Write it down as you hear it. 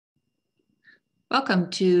Welcome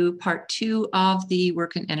to part 2 of the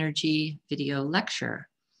Work and Energy video lecture.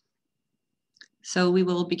 So we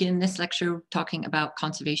will begin this lecture talking about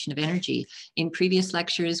conservation of energy. In previous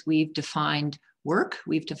lectures, we've defined work,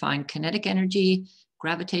 we've defined kinetic energy,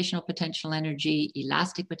 gravitational potential energy,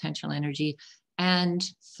 elastic potential energy, and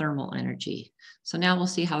thermal energy. So now we'll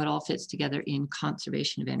see how it all fits together in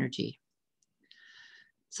conservation of energy.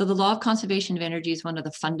 So the law of conservation of energy is one of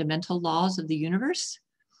the fundamental laws of the universe.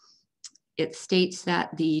 It states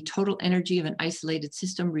that the total energy of an isolated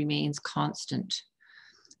system remains constant.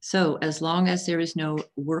 So as long as there is no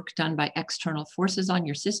work done by external forces on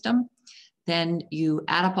your system, then you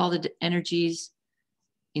add up all the energies.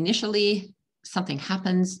 Initially, something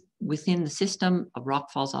happens within the system. A rock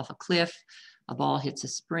falls off a cliff, a ball hits a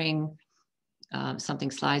spring, something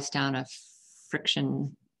slides down a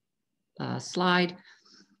friction slide,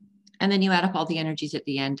 and then you add up all the energies at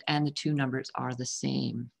the end, and the two numbers are the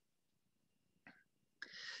same.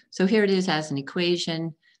 So here it is as an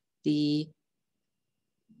equation. The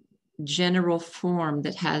general form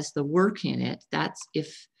that has the work in it, that's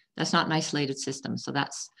not an isolated system. So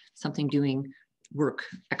that's something doing work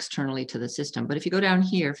externally to the system. But if you go down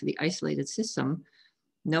here for the isolated system,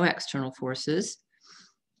 no external forces,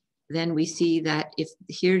 then we see that if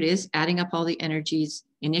here it is adding up all the energies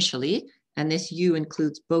initially, and this U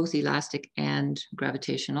includes both elastic and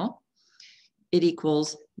gravitational, it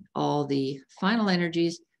equals all the final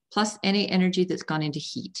energies plus any energy that's gone into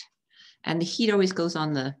heat. And the heat always goes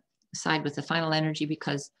on the side with the final energy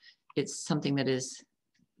because it's something that is,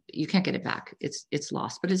 you can't get it back. It's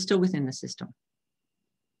lost, but it's still within the system.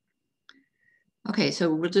 Okay,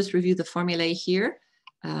 so we'll just review the formulae here.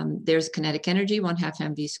 There's kinetic energy, 1/2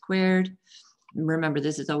 mv squared. Remember,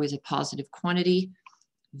 this is always a positive quantity.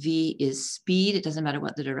 V is speed. It doesn't matter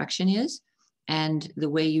what the direction is. And the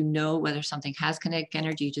way you know whether something has kinetic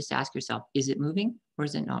energy, you just ask yourself, is it moving or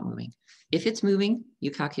is it not moving? If it's moving,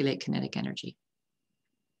 you calculate kinetic energy.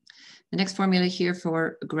 The next formula here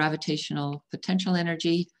for gravitational potential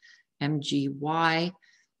energy, mgy.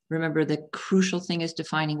 Remember, the crucial thing is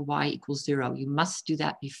defining y equals 0. You must do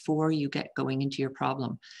that before you get going into your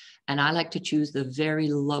problem. And I like to choose the very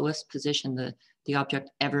lowest position the object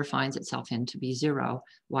ever finds itself in to be 0,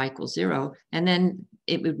 y equals 0. And then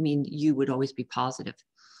it would mean u would always be positive.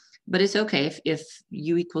 But it's okay if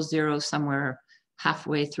u equals 0 somewhere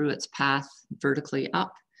halfway through its path vertically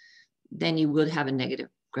up, then you would have a negative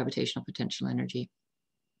gravitational potential energy.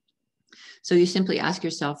 So you simply ask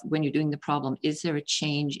yourself when you're doing the problem, is there a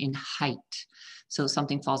change in height? So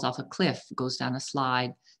something falls off a cliff, goes down a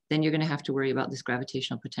slide, then you're going to have to worry about this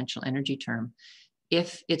gravitational potential energy term.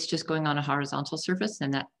 If it's just going on a horizontal surface,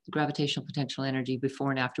 then that gravitational potential energy before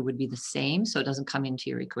and after would be the same, so it doesn't come into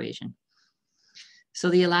your equation. So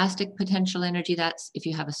the elastic potential energy, that's if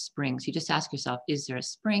you have a spring. So you just ask yourself, is there a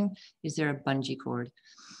spring? Is there a bungee cord?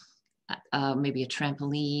 Maybe a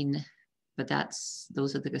trampoline? But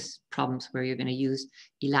those are the problems where you're going to use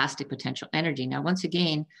elastic potential energy. Now, once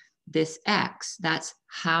again, this X, that's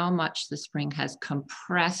how much the spring has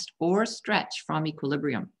compressed or stretched from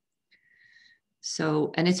equilibrium.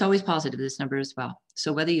 So, and it's always positive, this number as well.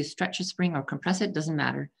 So whether you stretch a spring or compress it, doesn't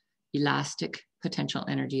matter. Elastic potential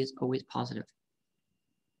energy is always positive.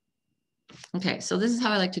 Okay, so this is how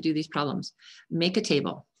I like to do these problems. Make a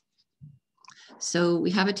table. So we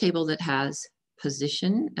have a table that has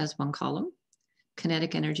position as one column,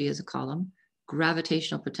 kinetic energy as a column,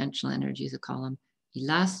 gravitational potential energy as a column,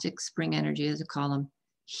 elastic spring energy as a column,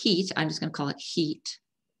 heat, I'm just going to call it heat,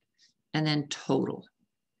 and then total.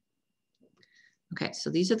 Okay, so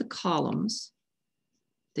these are the columns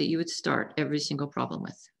that you would start every single problem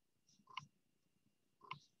with.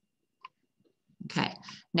 Okay,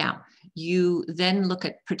 now you then look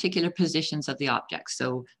at particular positions of the object.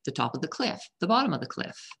 So the top of the cliff, the bottom of the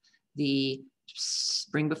cliff, the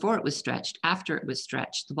spring before it was stretched, after it was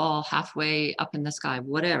stretched, the ball halfway up in the sky,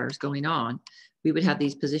 whatever's going on, we would have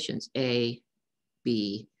these positions, A,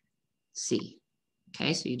 B, C.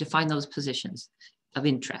 Okay, so you define those positions of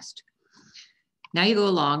interest. Now you go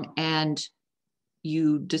along and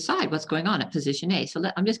you decide what's going on at position A. So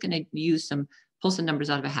I'm just going to pull some numbers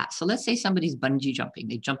out of a hat. So let's say somebody's bungee jumping.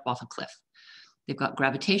 They jump off a cliff. They've got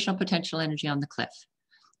gravitational potential energy on the cliff.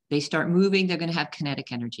 They start moving, they're going to have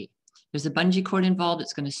kinetic energy. There's a bungee cord involved,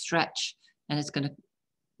 it's going to stretch, and it's going to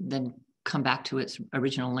then come back to its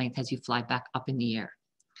original length as you fly back up in the air.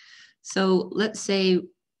 So let's say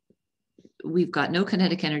we've got no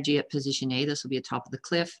kinetic energy at position A. This will be at the top of the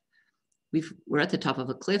cliff. We're at the top of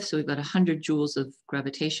a cliff, so we've got 100 joules of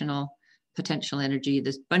gravitational potential energy.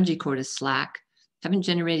 This bungee cord is slack. Haven't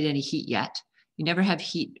generated any heat yet. You never have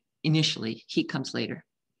heat initially. Heat comes later.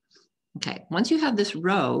 Okay, once you have this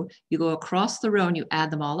row, you go across the row and you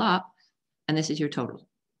add them all up, and this is your total.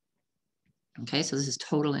 Okay, so this is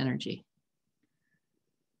total energy.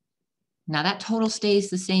 Now that total stays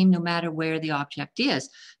the same no matter where the object is.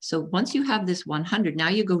 So once you have this 100, now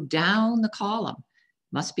you go down the column.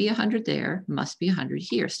 Must be 100 there, must be 100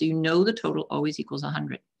 here. So you know the total always equals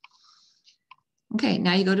 100. Okay,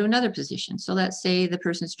 now you go to another position. So let's say the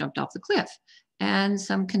person's jumped off the cliff and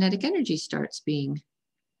some kinetic energy starts being,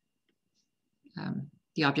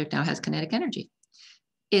 the object now has kinetic energy.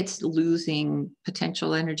 It's losing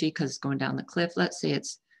potential energy because it's going down the cliff. Let's say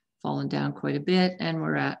it's fallen down quite a bit and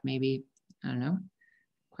we're at maybe, I don't know,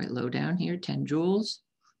 quite low down here, 10 joules.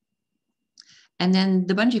 And then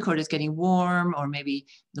the bungee cord is getting warm, or maybe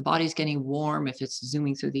the body's getting warm if it's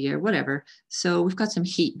zooming through the air, whatever. So we've got some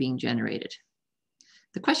heat being generated.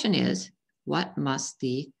 The question is, what must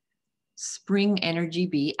the spring energy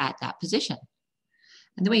be at that position?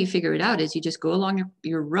 And the way you figure it out is you just go along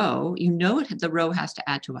your row. You know the row has to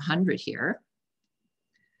add to 100 here.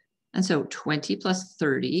 And so 20 plus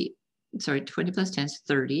 30, sorry, 20 plus 10 is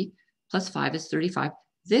 30, plus 5 is 35.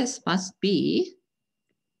 This must be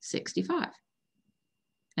 65.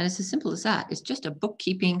 And it's as simple as that. It's just a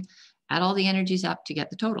bookkeeping, add all the energies up to get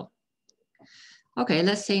the total. Okay,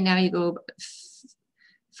 let's say now you go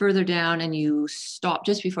further down and you stop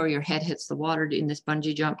just before your head hits the water in this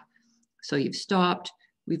bungee jump. So you've stopped.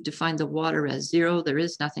 We've defined the water as 0. There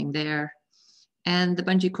is nothing there. And the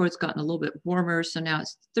bungee cord's gotten a little bit warmer. So now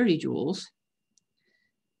it's 30 joules.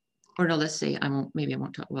 Or no, let's say maybe I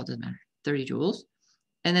won't talk, well, it doesn't matter, 30 joules.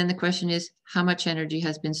 And then the question is, how much energy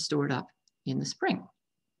has been stored up in the spring?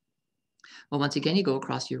 Well, once again, you go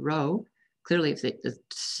across your row. Clearly, if the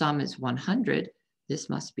sum is 100, this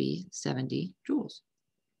must be 70 joules.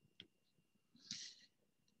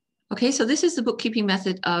 Okay, so this is the bookkeeping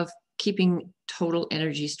method of keeping total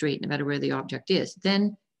energy straight no matter where the object is.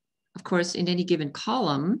 Then, of course, in any given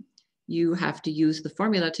column, you have to use the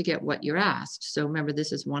formula to get what you're asked. So remember,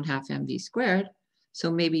 this is 1/2 mv squared.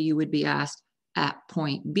 So maybe you would be asked at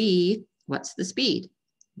point B, what's the speed?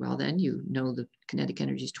 Well, then you know the kinetic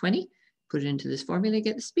energy is 20. Put it into this formula,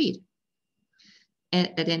 get the speed.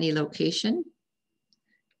 And at any location,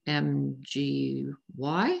 mgy,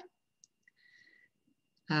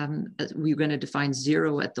 we're going to define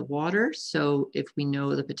 0 at the water. So if we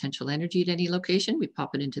know the potential energy at any location, we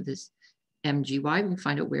pop it into this mgy, we can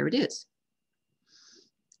find out where it is.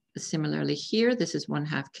 Similarly here, this is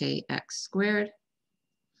 1/2 kx squared.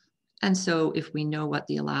 And so if we know what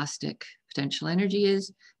the elastic potential energy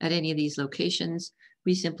is at any of these locations,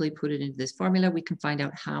 we simply put it into this formula. We can find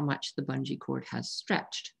out how much the bungee cord has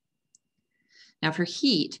stretched. Now for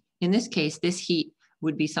heat, in this case, this heat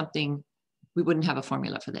would be something, we wouldn't have a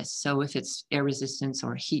formula for this. So if it's air resistance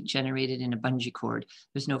or heat generated in a bungee cord,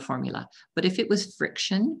 there's no formula. But if it was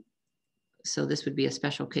friction, so this would be a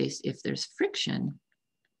special case. If there's friction,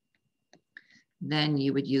 then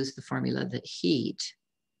you would use the formula that heat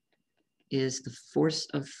is the force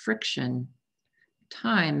of friction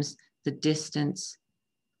times the distance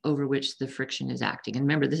over which the friction is acting. And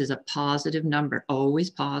remember, this is a positive number, always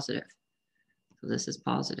positive. So this is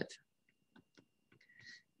positive.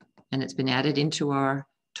 And it's been added into our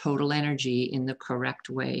total energy in the correct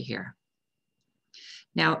way here.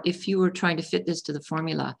 Now, if you were trying to fit this to the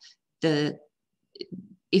formula,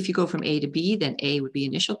 if you go from A to B, then A would be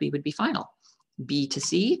initial, B would be final. B to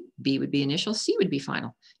C, B would be initial, C would be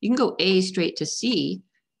final. You can go A straight to C,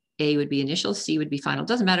 A would be initial, C would be final. It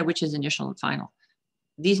doesn't matter which is initial and final.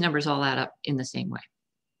 These numbers all add up in the same way.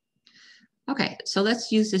 Okay, so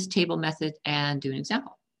let's use this table method and do an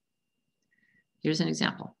example. Here's an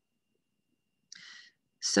example.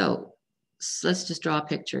 So let's just draw a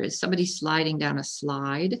picture. Is somebody sliding down a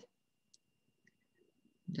slide?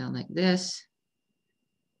 Down like this,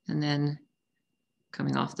 and then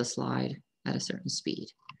coming off the slide at a certain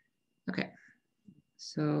speed. Okay,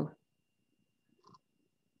 so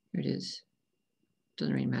here it is.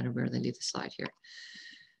 Doesn't really matter where they leave the slide here.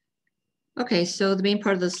 Okay, so the main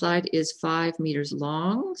part of the slide is 5 meters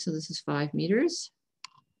long. So this is 5 meters.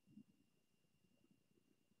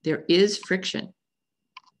 There is friction.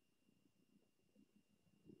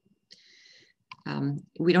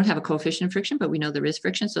 We don't have a coefficient of friction, but we know there is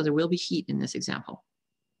friction, so there will be heat in this example.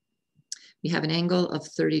 We have an angle of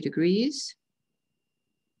 30 degrees.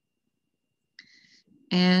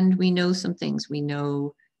 And we know some things. We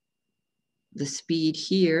know the speed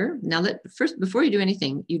here. Now, first, before you do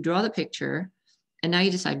anything, you draw the picture, and now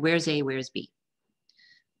you decide where's A, where's B.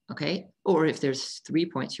 Okay, or if there's 3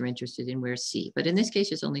 points you're interested in, where's C? But in this case,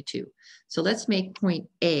 there's only 2. So let's make point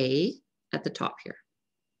A at the top here.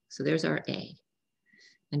 So there's our A.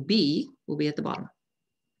 And B will be at the bottom.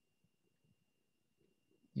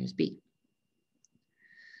 Here's B.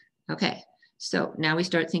 Okay, so now we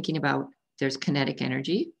start thinking about there's kinetic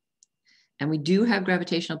energy. And we do have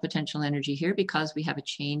gravitational potential energy here because we have a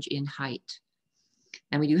change in height.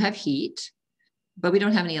 And we do have heat, but we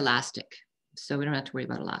don't have any elastic. So we don't have to worry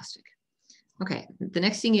about elastic. Okay, the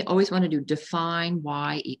next thing you always want to do, define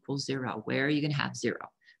y equals 0. Where are you going to have 0?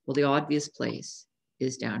 Well, the obvious place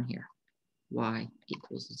is down here. Y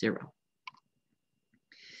equals 0.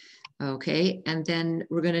 Okay, and then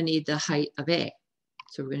we're going to need the height of A.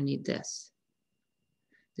 So we're going to need this.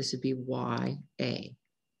 This would be YA.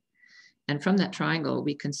 And from that triangle,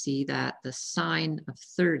 we can see that the sine of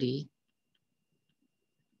 30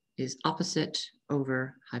 is opposite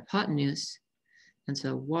over hypotenuse. And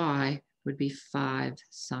so Y would be 5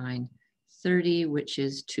 sine 30, which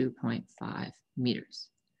is 2.5 meters,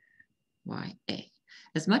 YA.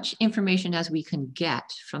 As much information as we can get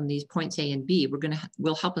from these points A and B,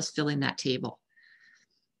 will help us fill in that table.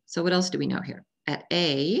 So what else do we know here? At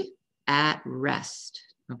A, at rest.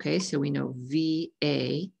 Okay, so we know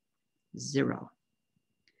VA 0.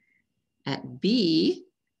 At B,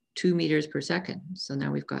 2 meters per second. So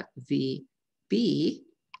now we've got VB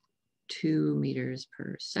 2 meters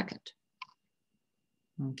per second.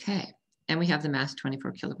 Okay, and we have the mass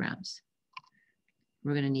 24 kilograms.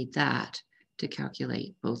 We're going to need that to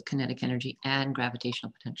calculate both kinetic energy and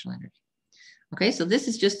gravitational potential energy. Okay, so this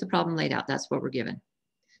is just the problem laid out. That's what we're given.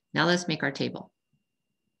 Now let's make our table.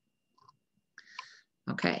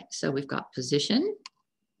 Okay, so we've got position,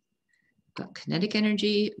 we've got kinetic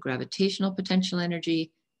energy, gravitational potential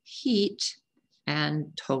energy, heat,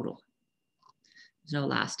 and total. There's no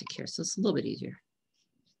elastic here, so it's a little bit easier.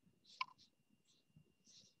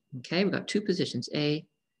 Okay, we've got two positions, A,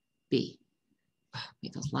 B. Oh,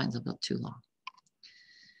 made those lines a little too long.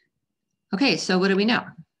 Okay, so what do we know?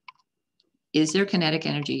 Is there kinetic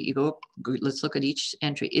energy? You go, let's look at each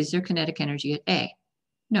entry. Is there kinetic energy at A?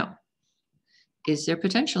 No. Is there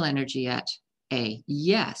potential energy at A?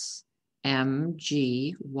 Yes,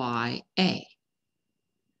 mgya.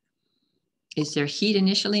 Is there heat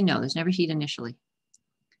initially? No, there's never heat initially.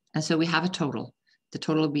 And so we have a total. The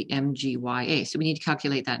total will be mgya. So we need to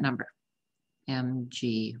calculate that number.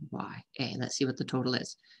 mgya. Let's see what the total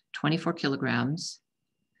is. 24 kilograms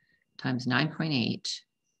times 9.8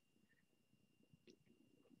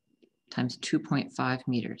 times 2.5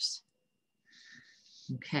 meters.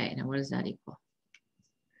 Okay, now what does that equal?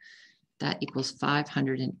 That equals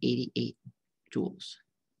 588 joules.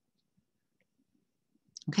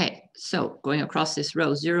 Okay, so going across this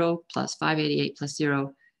row, 0 plus 588 plus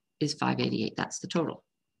 0 is 588. That's the total.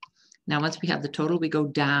 Now, once we have the total, we go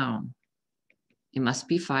down. It must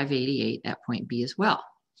be 588 at point B as well.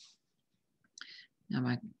 Now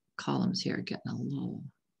my columns here are getting a little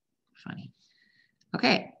funny.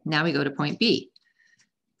 Okay, now we go to point B.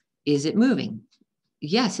 Is it moving?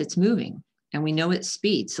 Yes, it's moving. And we know its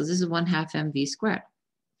speed. So this is 1/2 mv squared,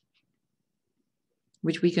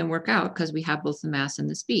 which we can work out because we have both the mass and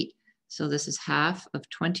the speed. So this is half of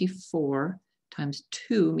 24 times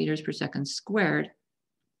 2 meters per second squared,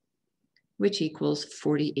 which equals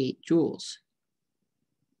 48 joules.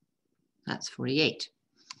 That's 48.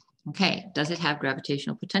 Okay, does it have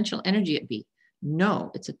gravitational potential energy at B?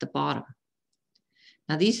 No, it's at the bottom.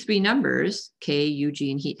 Now these three numbers, K, U,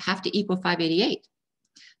 G, and heat, have to equal 588.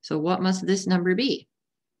 So what must this number be?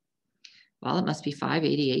 Well, it must be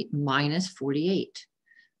 588 minus 48.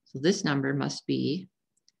 So this number must be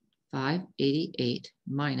 588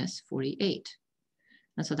 minus 48.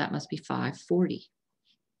 And so that must be 540.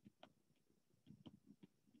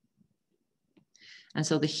 And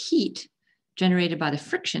so the heat generated by the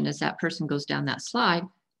friction as that person goes down that slide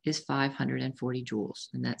is 540 joules.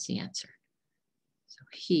 And that's the answer. So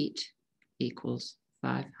heat equals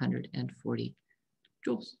 540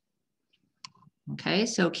 joules. Okay,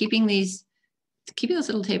 so keeping this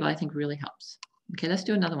little table, I think, really helps. Okay, let's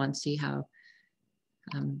do another one, see how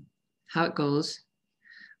it goes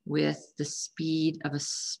with the speed of a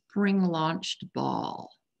spring-launched ball.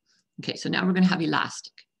 Okay, so now we're going to have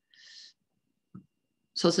elastic.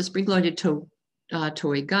 So it's a spring-loaded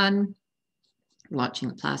toy gun launching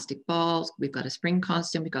the plastic balls. We've got a spring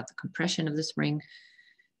constant. We've got the compression of the spring.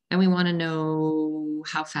 And we want to know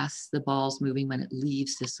how fast the ball's moving when it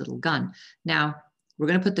leaves this little gun. Now, we're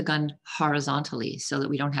going to put the gun horizontally so that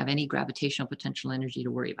we don't have any gravitational potential energy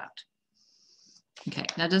to worry about. Okay,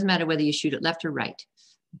 now it doesn't matter whether you shoot it left or right,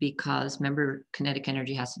 because remember, kinetic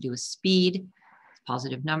energy has to do with speed,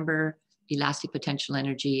 positive number, elastic potential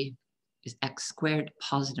energy is x squared,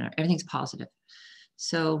 positive, everything's positive.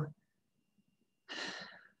 So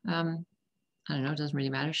I don't know, it doesn't really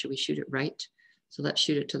matter. Should we shoot it right? So let's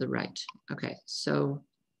shoot it to the right. Okay, so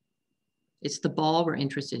it's the ball we're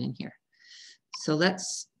interested in here. So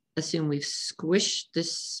let's assume we've squished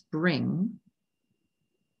this spring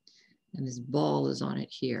and this ball is on it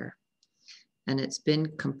here and it's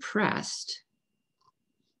been compressed.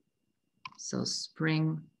 So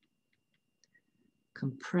spring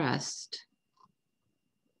compressed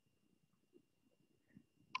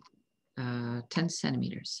 10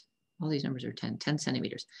 centimeters. All these numbers are 10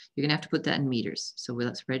 centimeters. You're gonna have to put that in meters. So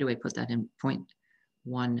let's right away put that in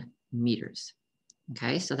 0.1 meters.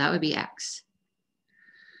 Okay, so that would be X.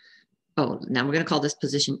 Oh, now we're gonna call this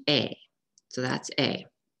position A. So that's A.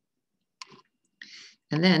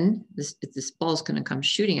 And then this ball's gonna come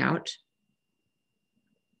shooting out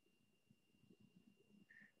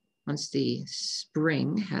once the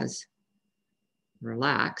spring has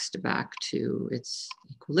relaxed back to its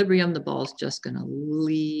equilibrium. The ball's just gonna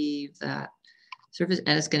leave that surface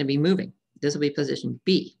and it's gonna be moving. This will be position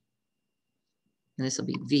B. And this will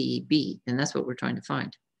be VB, and that's what we're trying to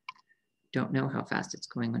find. Don't know how fast it's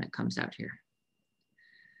going when it comes out here.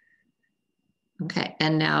 Okay,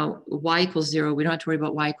 and now y equals 0. We don't have to worry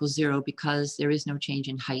about y equals 0 because there is no change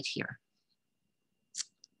in height here.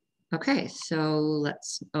 Okay, so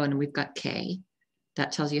let's, oh, and we've got K.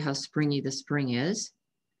 That tells you how springy the spring is.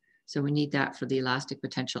 So we need that for the elastic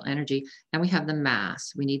potential energy. And we have the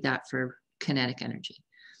mass. We need that for kinetic energy.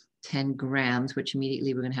 10 grams, which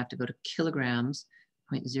immediately we're going to have to go to kilograms,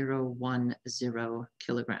 0.010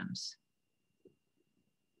 kilograms.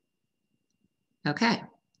 Okay.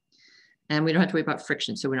 And we don't have to worry about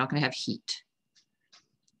friction, so we're not going to have heat.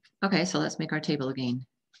 Okay, so let's make our table again.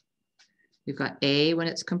 We've got A when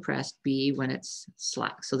it's compressed, B when it's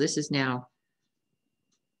slack. So this is now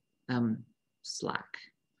slack.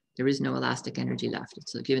 There is no elastic energy left.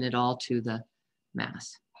 It's giving it all to the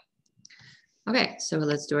mass. Okay, so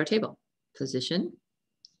let's do our table. Position.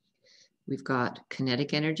 We've got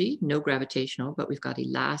kinetic energy, no gravitational, but we've got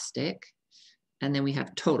elastic. And then we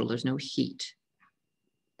have total, there's no heat.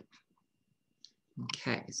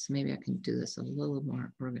 Okay, so maybe I can do this a little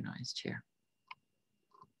more organized here.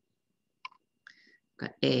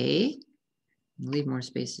 Got A, leave more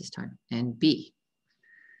space this time, and B.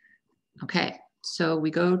 Okay, so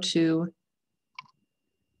we go to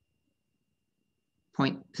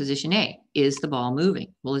position A. Is the ball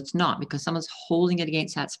moving? Well, it's not because someone's holding it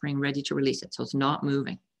against that spring ready to release it, so it's not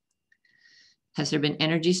moving. Has there been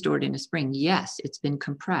energy stored in a spring? Yes, it's been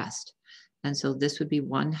compressed. And so this would be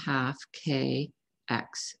 1/2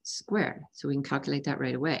 kx squared. So we can calculate that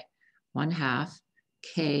right away. 1/2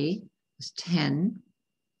 k was 10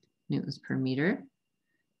 newtons per meter.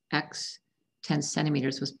 X, 10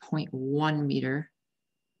 centimeters was 0.1 meter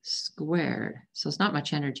squared. So it's not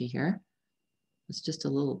much energy here. It's just a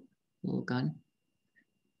little gun.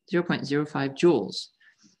 0.05 joules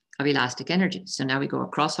of elastic energy. So now we go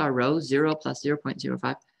across our row, 0 plus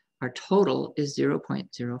 0.05. Our total is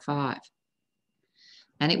 0.05.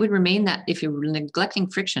 And it would remain that if you're neglecting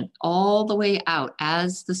friction all the way out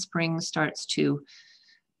as the spring starts to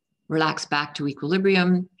relax back to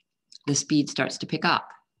equilibrium, the speed starts to pick up.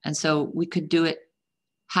 And so we could do it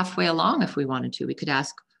halfway along if we wanted to. We could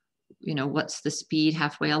ask, you know, what's the speed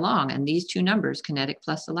halfway along? And these two numbers, kinetic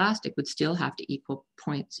plus elastic, would still have to equal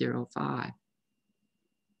 0.05.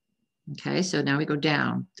 Okay, so now we go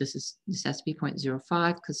down. This has to be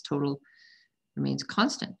 0.05 because total remains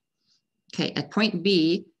constant. Okay, at point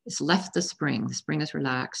B, it's left the spring. The spring is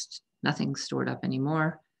relaxed, nothing's stored up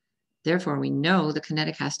anymore. Therefore, we know the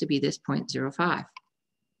kinetic has to be this 0.05.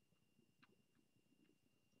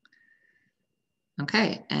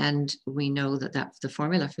 Okay, and we know that that's the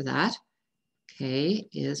formula for that. K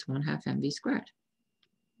is 1/2 mv squared.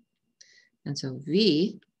 And so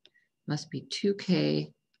V must be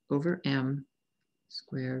 2K over m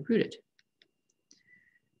square rooted.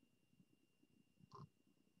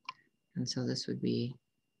 And so this would be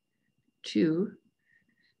 2.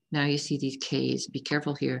 Now you see these K's, be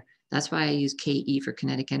careful here. That's why I use KE for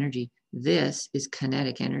kinetic energy. This is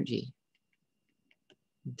kinetic energy.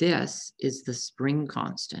 This is the spring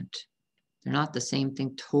constant. They're not the same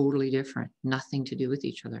thing, totally different, nothing to do with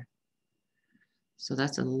each other. So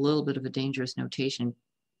that's a little bit of a dangerous notation.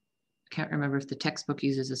 I can't remember if the textbook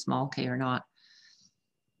uses a small k or not.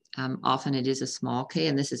 Often it is a small k,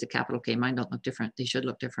 and this is a capital K. Mine don't look different. They should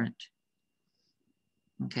look different.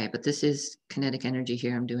 Okay, but this is kinetic energy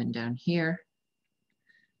here. I'm doing down here.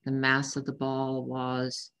 The mass of the ball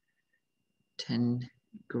was 10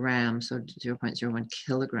 grams, so 0.01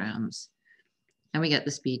 kilograms. And we get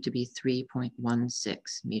the speed to be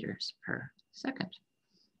 3.16 meters per second.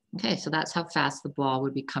 Okay, so that's how fast the ball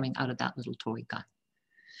would be coming out of that little toy gun.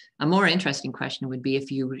 A more interesting question would be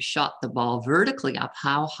if you shot the ball vertically up,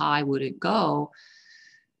 how high would it go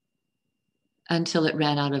until it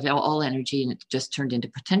ran out of all energy and it just turned into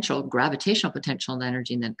potential, gravitational potential and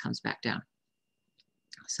energy, and then comes back down.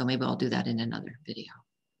 So maybe I'll do that in another video.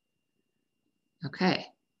 Okay,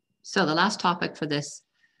 so the last topic for this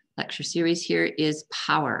lecture series here is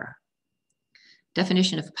power.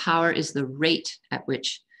 Definition of power is the rate at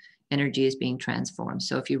which energy is being transformed.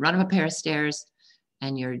 So if you run up a pair of stairs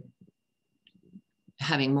and you're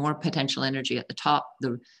having more potential energy at the top,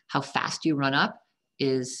 how fast you run up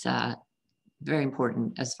is very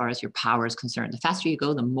important as far as your power is concerned. The faster you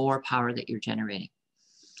go, the more power that you're generating.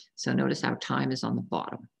 So notice how time is on the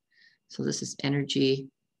bottom. So this is energy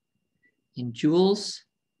in joules.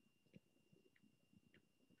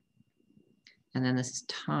 And then this is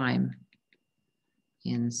time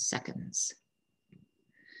in seconds.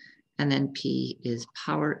 And then P is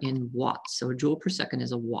power in watts. So a joule per second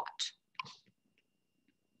is a watt.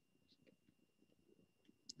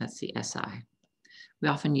 That's the SI. We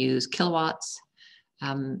often use kilowatts,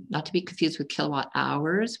 not to be confused with kilowatt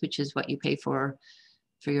hours, which is what you pay for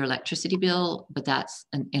your electricity bill, but that's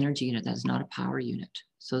an energy unit, that is not a power unit.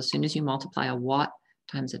 So as soon as you multiply a watt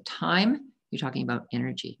times a time, you're talking about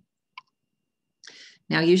energy.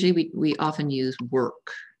 Now, usually we often use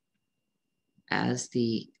work as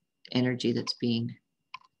the energy that's being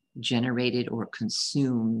generated or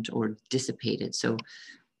consumed or dissipated. So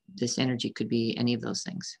this energy could be any of those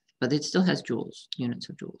things, but it still has joules, units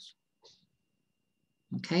of joules.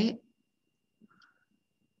 Okay.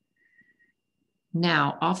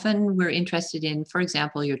 Now, often we're interested in, for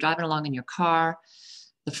example, you're driving along in your car,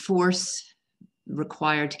 the force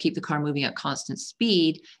required to keep the car moving at constant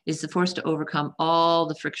speed is the force to overcome all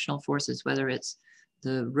the frictional forces, whether it's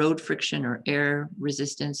the road friction or air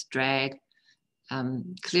resistance, drag.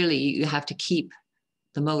 Clearly, you have to keep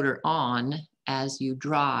the motor on as you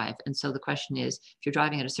drive. And so the question is, if you're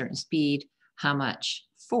driving at a certain speed, how much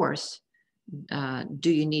force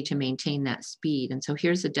do you need to maintain that speed? And so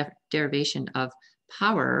here's the derivation of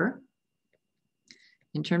power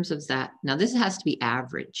in terms of that. Now, this has to be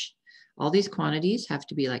average. All these quantities have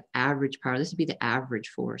to be like average power. This would be the average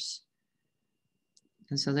force.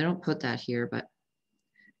 And so they don't put that here, but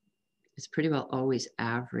it's pretty well always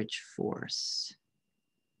average force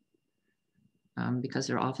because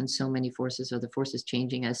there are often so many forces, or the force is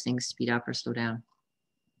changing as things speed up or slow down.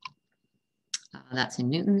 That's in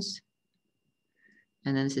newtons.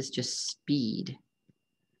 And then this is just speed,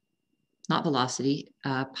 not velocity.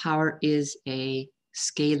 Power is a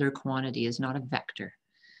scalar quantity, is not a vector.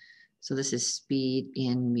 So this is speed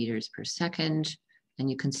in meters per second. And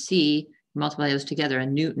you can see, multiply those together, a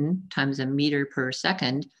newton times a meter per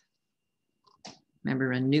second.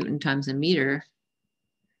 Remember, a newton times a meter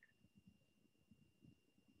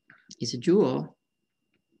is a joule.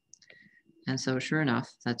 And so sure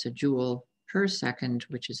enough, that's a joule per second,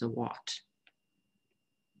 which is a watt.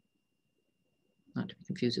 Not to be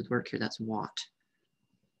confused with work here, that's watt.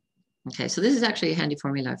 Okay, so this is actually a handy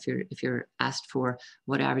formula if you're asked for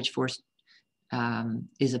what average force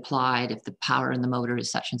is applied if the power in the motor is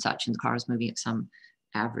such and such and the car is moving at some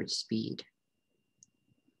average speed.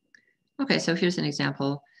 Okay, so here's an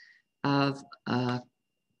example of an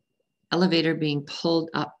elevator being pulled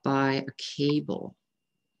up by a cable.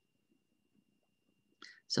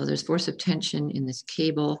 So there's force of tension in this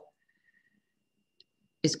cable.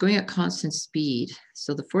 It's going at constant speed.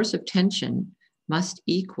 So the force of tension must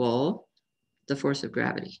equal the force of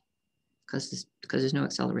gravity because there's no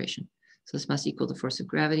acceleration. So this must equal the force of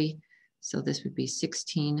gravity. So this would be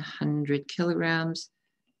 1,600 kilograms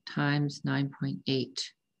times 9.8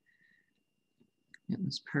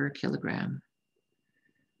 newtons per kilogram.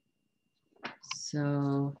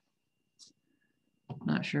 So I'm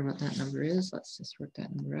not sure what that number is. Let's just work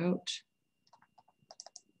that number out.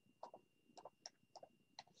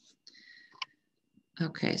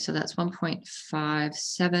 Okay, so that's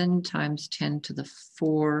 1.57 times 10 to the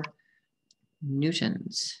 4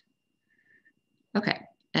 newtons. Okay,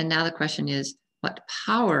 and now the question is, what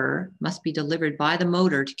power must be delivered by the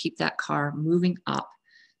motor to keep that car moving up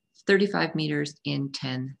 35 meters in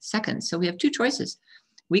 10 seconds? So we have two choices.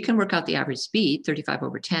 We can work out the average speed, 35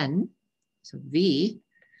 over 10. So V,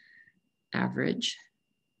 average,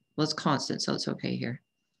 well, it's constant, so it's okay here,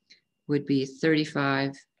 would be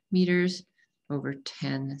 35 meters over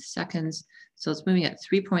 10 seconds. So it's moving at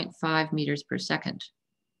 3.5 meters per second.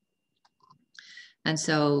 And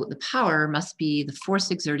so the power must be the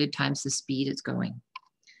force exerted times the speed it's going.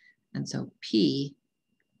 And so P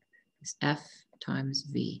is F times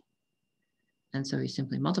V. And so you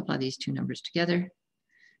simply multiply these two numbers together.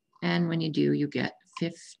 And when you do, you get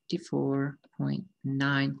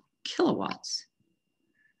 54.9 kilowatts.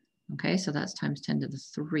 Okay, so that's times 10 to the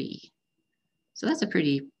 3. So that's a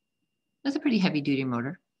pretty heavy duty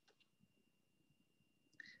motor.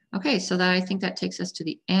 Okay, so I think that takes us to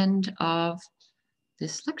the end of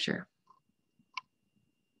this lecture.